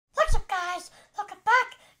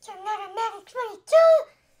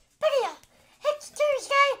2022 video. It's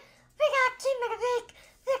Tuesday. We got Team of the Week.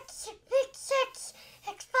 Week 6.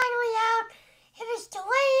 It's finally out. It was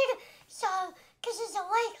delayed, so this is a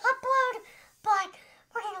late upload, but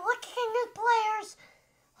we're going to look at the new players,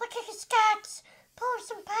 look at the stats, pull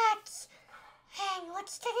some packs, and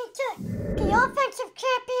let's get into it. The offensive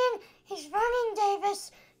champion is Vernon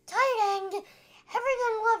Davis, tight end.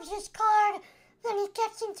 Everyone loves this card when he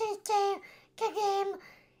gets into the game.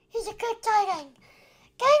 He's a good tight end.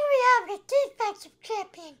 Then we have the defensive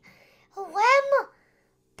champion,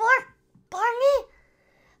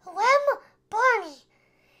 Barney.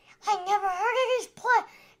 I never heard of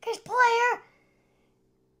this player.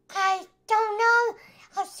 I don't know.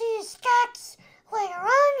 I'll see his stats later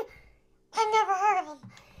on. I never heard of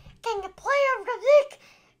him. Then the player of the week,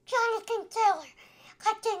 Jonathan Taylor.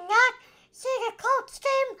 I did not see the Colts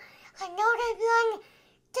game. I know they won.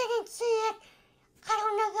 Didn't see it. I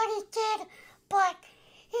don't know what he did, but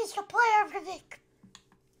he's the player of the week.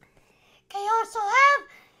 They also have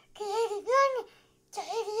the 81 to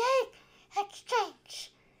 88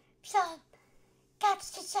 exchange. So,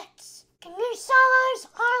 that's the 6. The new solos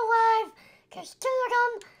are live. There's 2 of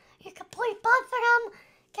them. You complete both of them.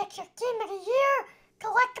 Get your Team of the Year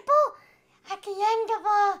collectible. At the end of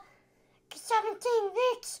the 17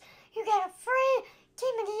 weeks, you get a free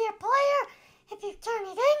Team of the Year player if you turn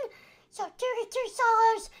it in. So 2 to 2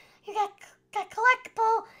 solos, you get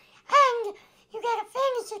collectible, and you get a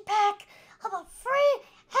fantasy pack of a free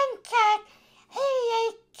NCAT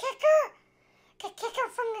 88 kicker. The kicker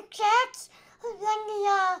from the Jets, who won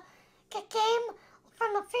the game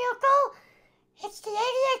from a field goal. It's the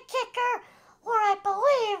 88 kicker, or I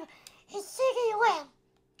believe is CeeDee Lamb.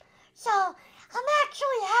 So I'm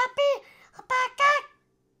actually happy about that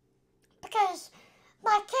because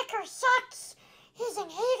my kicker sucks. He's an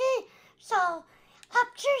 80, so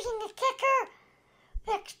I'm choosing the kicker,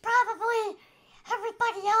 which probably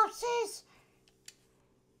everybody else is.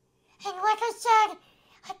 And like I said,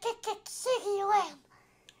 I did get CeeDee Lamb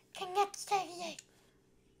to next 88.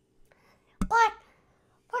 But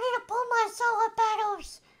we're gonna pull my solo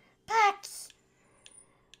battles packs.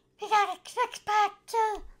 We got a 6-pack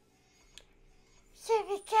too. See if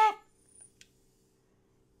we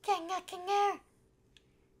get nothing there.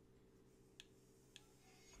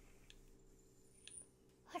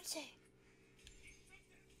 Let's see.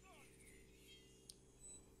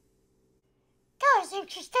 That was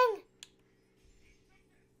interesting.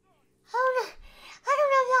 I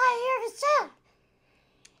don't know why I hear the sound.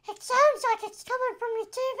 It sounds like it's coming from the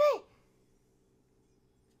TV.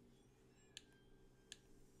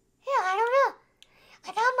 Yeah, I don't know. I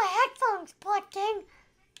got my headphones plugged in.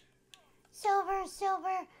 Silver.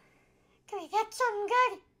 Can we get something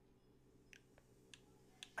good?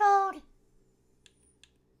 Gold.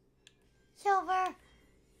 Silver.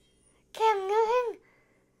 Cam Newton.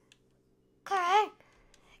 Alright.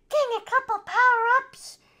 Getting a couple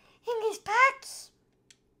power-ups in these packs.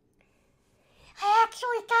 I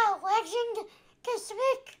actually got a legend this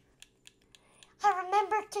week. I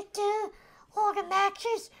remembered to do all the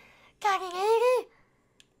matches. Got an 80.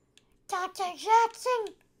 Totw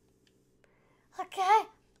Jackson. Okay.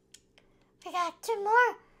 We got 2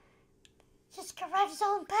 more. Just a red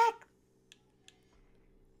zone pack.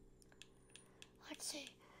 Let's see.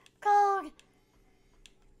 Gold.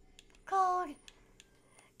 Come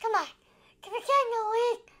on. Can we get in the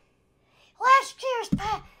league? Last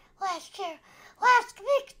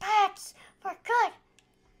week's packs were good.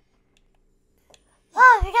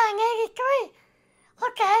 Oh, we got an 83.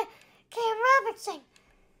 Okay. Cam Robinson.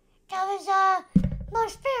 That was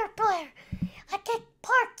most favorite player. I think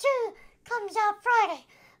part 2 comes out Friday,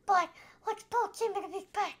 but let's pull Team of the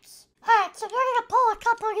Week packs. Alright, so we're gonna pull a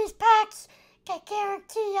couple of these packs that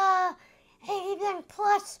guarantee 81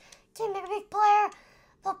 plus Team of the Week player.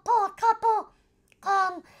 We'll pull a couple.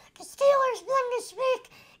 The Steelers won this week.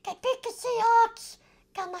 They beat the Seahawks.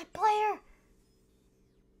 Got my player.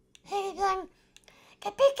 81.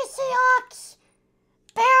 They beat the Seahawks.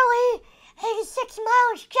 Barely. 86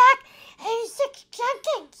 Miles Jack. 86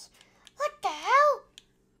 Jenkins. What the hell?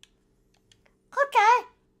 Okay.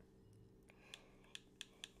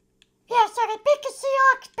 Yeah, so they beat the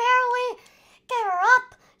Seahawks barely. They were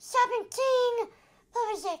up 17. What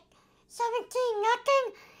was it?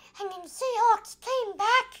 17-0. And then the Seahawks came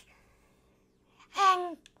back.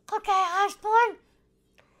 And, okay, Osborne.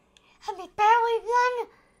 And they barely won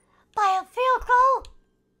by a field goal.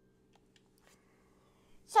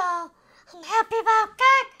 So, I'm happy about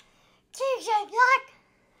that. TJ Watt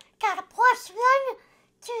got a +1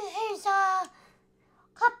 to his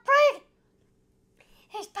upgrade,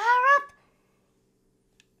 his power up.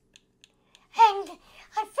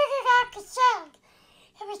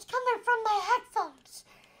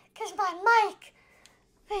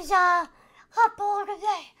 how bold are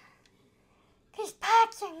they? These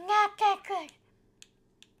packs are not that good.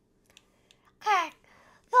 Alright,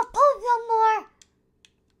 we'll pull them more,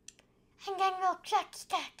 and then we'll check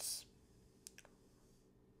stats.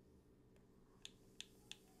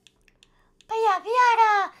 But yeah, we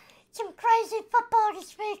had some crazy football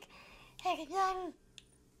this week. And then,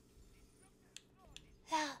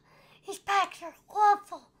 these packs are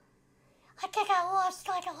awful. I think I lost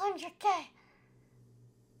like 100K.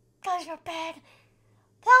 Those were bad.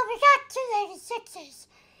 Well, we got 286s.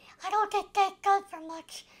 I don't think they go for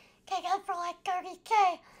much. They go for like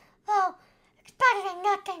 30K. Well, it's better than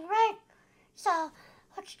nothing, right? So,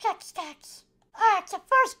 let's check stats. Alright, so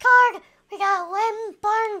first card, we got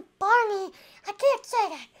Barney. I can't say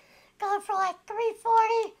that. Going for like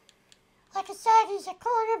 340. Like I said, he's a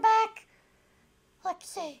cornerback. Let's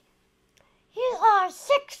see. You are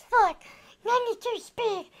 6 foot, 92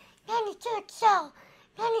 speed, 92 excel,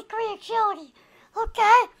 93 agility.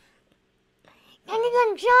 Okay.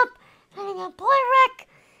 91 jump, 91 play rec,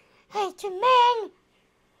 82 man.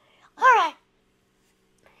 Alright.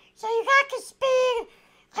 So you got the speed,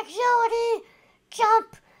 agility,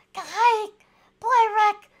 jump, the height, play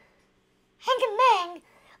rec, and the man.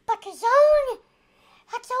 But the zone,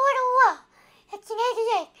 that's a little low. It's an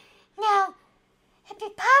 88. Now, if you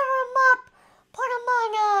power him up, put him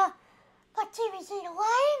on, what team is he, the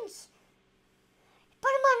Lions?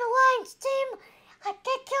 Put him on the Lions team, I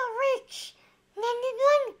think he'll reach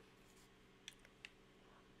 91.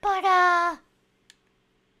 But, I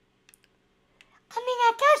mean,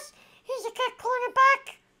 I guess he's a good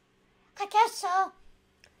cornerback. I guess so.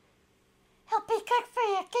 He'll be good for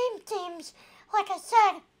your game teams, like I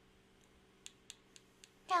said.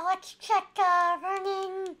 Now let's check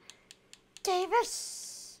Vernon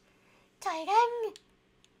Davis, tight end.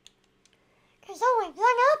 There's only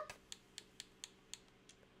one up.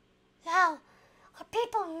 Now, are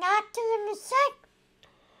people not doing the same?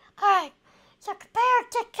 Alright, so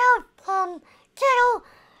compared to Kittle,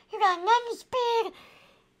 you got 90 speed.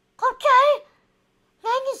 Okay,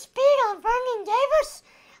 90 speed on Vernon Davis?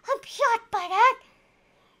 I'm shocked by that.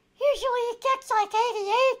 Usually he gets like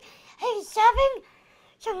 88, 87.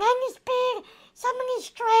 So 90 speed, 70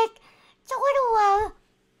 strength, it's a little low,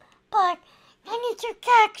 but 92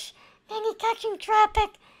 catch, 90 catching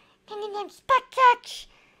traffic, 99 spec catch,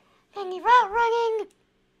 90 route running,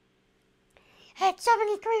 and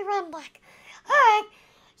 73 run block. Alright,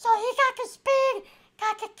 so he got the speed,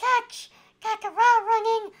 got the catch, got the route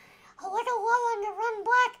running, a little low on the run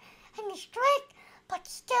block and the strength, but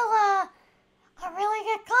still a really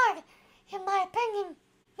good card, in my opinion.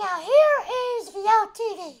 Now here is the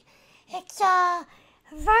LTD. It's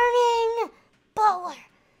Vernon Butler,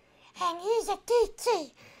 and he's a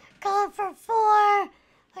DT, going for 4,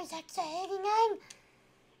 what does that say, 89?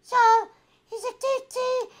 So, he's a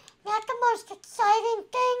DT, not the most exciting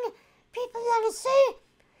thing people want to see.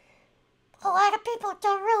 A lot of people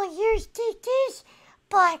don't really use DTs,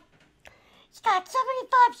 but he's got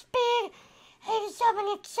 75 speed,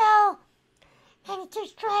 87 excel, 92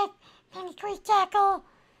 strength, 93 tackle,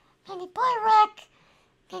 90 play rec,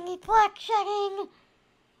 90 block shedding,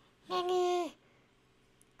 90...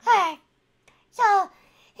 Alright, so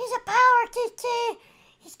he's a power DT,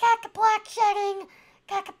 he's got the block shedding,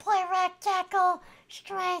 got the play rec, tackle,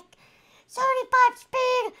 strength, 75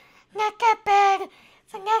 speed, not that bad.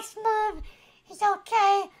 For next move, he's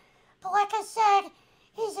okay, but like I said,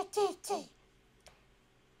 he's a DT.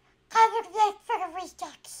 I would wait for the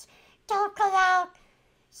Redux. Don't go out,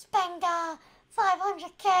 spend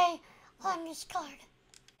 500K on this card.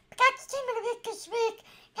 We got the team of the week this week.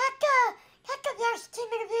 Not the worst team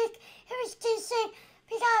of the week. It was decent.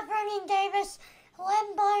 We got Vernon Davis,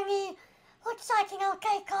 Len Barney. Looks like an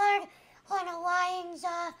okay card on a Lions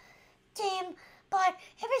team, but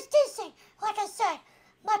it was decent. Like I said,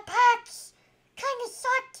 my packs kind of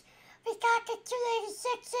sucked. We got the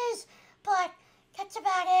 286s, but that's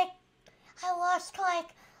about it. I lost like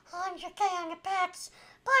 100K on the packs,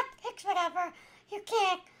 but it's whatever. You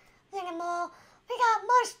can't win them all. We got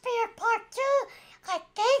Most Feared Part 2, I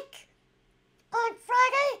think, on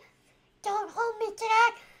Friday. Don't hold me to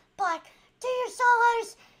that, but do your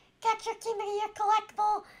solos, get your Team of the Year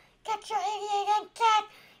collectible, get your 88 NCAT,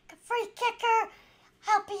 the free kicker.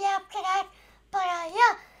 I'll be after that. But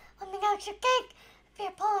yeah, let me know what you think. If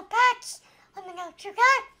you're pulling packs, let me know what you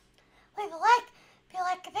got. Leave a like if you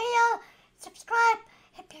like the video. Subscribe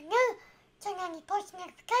if you're new. Turn on your post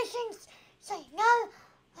notifications so you know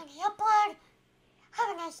when I upload.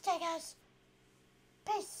 Have a nice day, guys.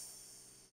 Peace.